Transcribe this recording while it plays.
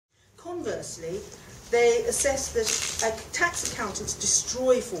conversely, they assess that tax accountants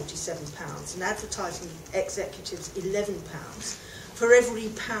destroy £47 and advertising executives £11 for every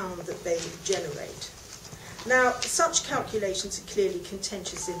pound that they generate. Now, such calculations are clearly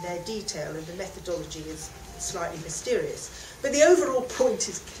contentious in their detail, and the methodology is slightly mysterious. But the overall point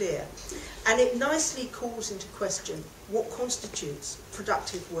is clear, and it nicely calls into question what constitutes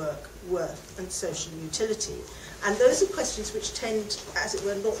productive work, worth, and social utility. And those are questions which tend, as it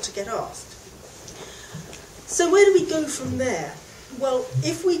were, not to get asked. So where do we go from there? Well,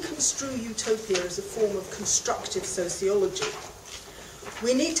 if we construe utopia as a form of constructive sociology,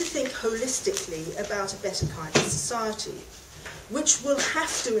 we need to think holistically about a better kind of society, which will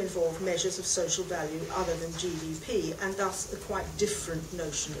have to involve measures of social value other than GDP, and thus a quite different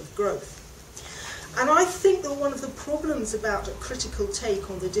notion of growth. And I think that one of the problems about a critical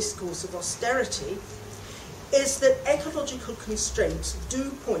take on the discourse of austerity is that ecological constraints do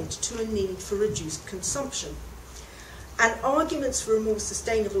point to a need for reduced consumption. And arguments for a more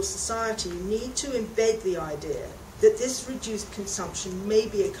sustainable society need to embed the idea that this reduced consumption may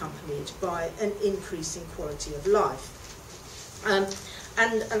be accompanied by an increase in quality of life. And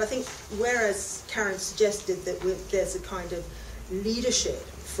I think, whereas Karen suggested that there's a kind of leadership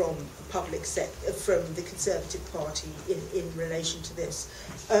from public sector, from the Conservative Party in relation to this,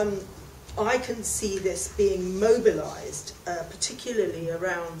 I can see this being mobilised, particularly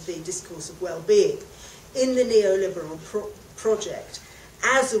around the discourse of well-being, in the neoliberal project,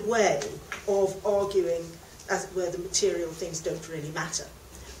 as a way of arguing, as it were, the material things don't really matter,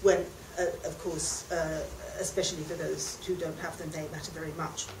 when, of course, especially for those who don't have them, they matter very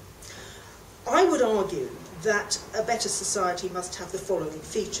much. I would argue that a better society must have the following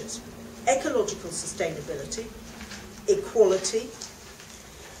features: ecological sustainability, equality,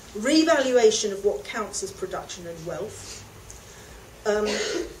 revaluation of what counts as production and wealth,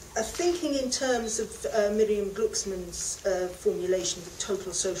 a thinking in terms of Miriam Glucksmann's formulation of the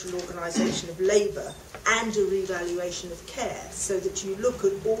total social organisation of labour, and a revaluation of care, so that you look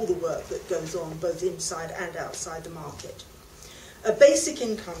at all the work that goes on both inside and outside the market. A basic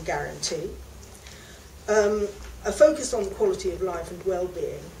income guarantee, a focus on the quality of life and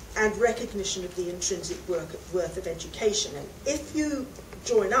well-being, and recognition of the intrinsic worth of education. And if you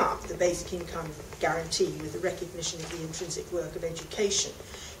join up the basic income guarantee with the recognition of the intrinsic work of education,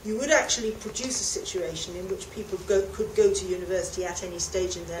 you would actually produce a situation in which people could go to university at any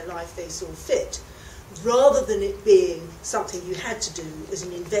stage in their life they saw fit, rather than it being something you had to do as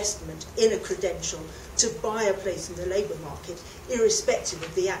an investment in a credential to buy a place in the labour market, irrespective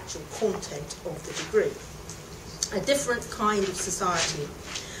of the actual content of the degree. A different kind of society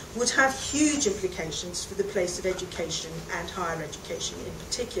would have huge implications for the place of education and higher education in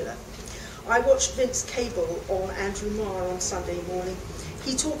particular. I watched Vince Cable on Andrew Marr on Sunday morning.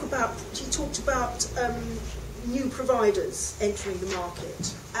 He talked about new providers entering the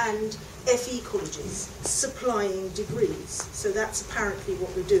market and FE colleges supplying degrees. So that's apparently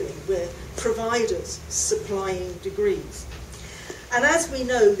what we're doing. We're providers supplying degrees. And as we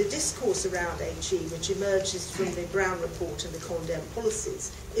know, the discourse around HE, which emerges from the Brown Report and the Condemned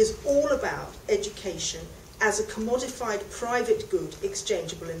Policies, is all about education as a commodified private good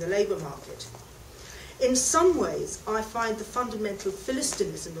exchangeable in the labour market. In some ways, I find the fundamental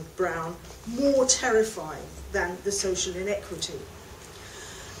Philistinism of Brown more terrifying than the social inequity.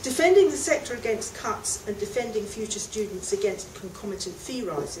 Defending the sector against cuts and defending future students against concomitant fee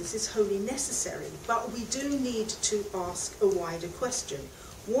rises is wholly necessary, but we do need to ask a wider question.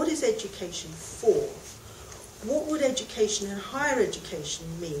 What is education for? What would education and higher education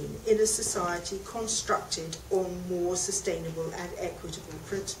mean in a society constructed on more sustainable and equitable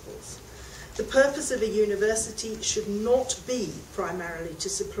principles? The purpose of a university should not be primarily to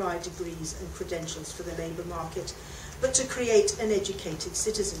supply degrees and credentials for the labour market, but to create an educated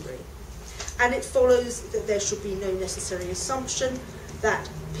citizenry. And it follows that there should be no necessary assumption that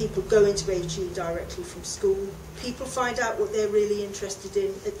people go into HE directly from school. People find out what they're really interested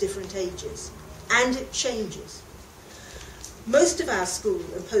in at different ages, and it changes. Most of our school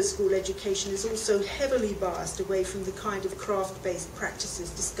and post-school education is also heavily biased away from the kind of craft-based practices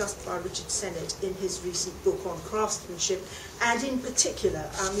discussed by Richard Sennett in his recent book on craftsmanship, and in particular,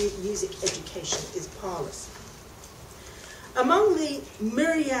 our music education is parlous. Among the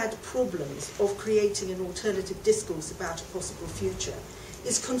myriad problems of creating an alternative discourse about a possible future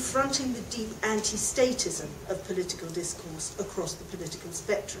is confronting the deep anti-statism of political discourse across the political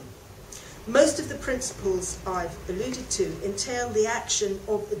spectrum. Most of the principles I've alluded to entail the action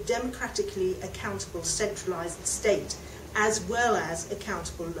of a democratically accountable centralised state as well as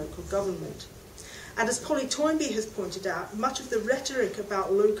accountable local government. And as Polly Toynbee has pointed out, much of the rhetoric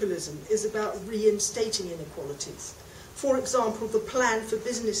about localism is about reinstating inequalities. For example, the plan for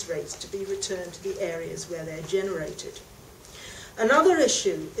business rates to be returned to the areas where they're generated. Another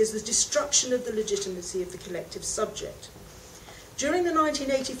issue is the destruction of the legitimacy of the collective subject. During the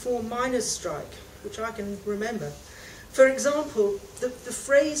 1984 miners' strike, which I can remember, for example, the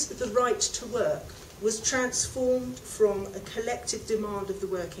phrase "the right to work" was transformed from a collective demand of the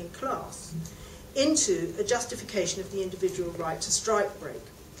working class into a justification of the individual right to strike break.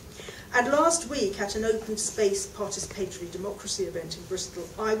 And last week, at an open space participatory democracy event in Bristol,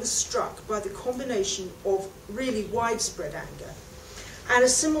 I was struck by the combination of really widespread anger and a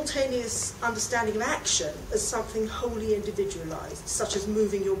simultaneous understanding of action as something wholly individualised, such as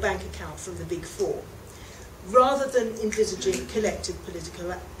moving your bank account from the Big Four, rather than envisaging collective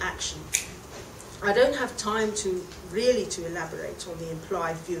political action. I don't have time to elaborate on the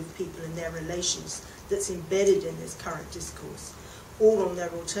implied view of people and their relations that's embedded in this current discourse, or on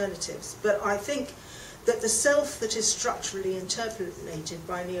their alternatives, but I think that the self that is structurally interpolated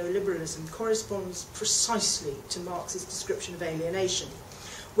by neoliberalism corresponds precisely to Marx's description of alienation,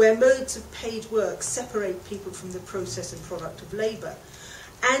 where modes of paid work separate people from the process and product of labour,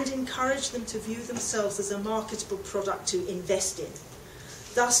 and encourage them to view themselves as a marketable product to invest in,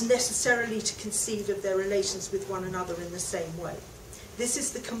 thus necessarily to conceive of their relations with one another in the same way. This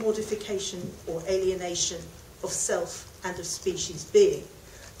is the commodification or alienation of self and of species being.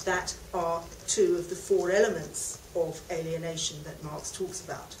 That are two of the four elements of alienation that Marx talks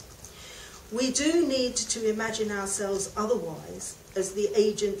about. We do need to imagine ourselves otherwise as the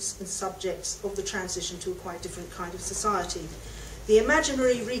agents and subjects of the transition to a quite different kind of society. The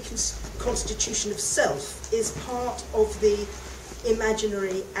imaginary reconstitution of self is part of the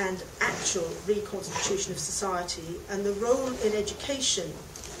imaginary and actual reconstitution of society, and the role in education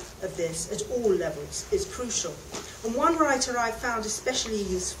of this at all levels is crucial. And one writer I found especially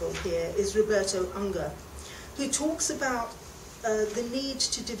useful here is Roberto Unger, who talks about the need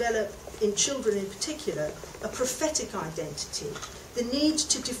to develop, in children in particular, a prophetic identity, the need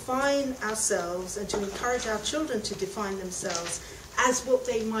to define ourselves and to encourage our children to define themselves as what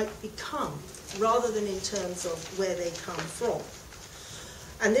they might become, rather than in terms of where they come from.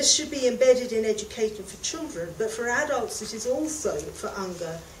 And this should be embedded in education for children, but for adults it is also, for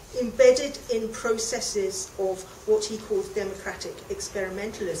Unger, embedded in processes of what he calls democratic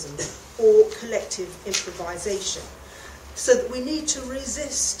experimentalism or collective improvisation. So that we need to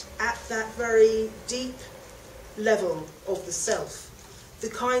resist at that very deep level of the self the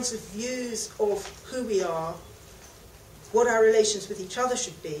kinds of views of who we are, what our relations with each other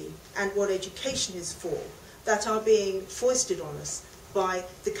should be, and what education is for, that are being foisted on us by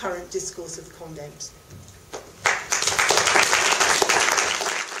the current discourse of the condemns.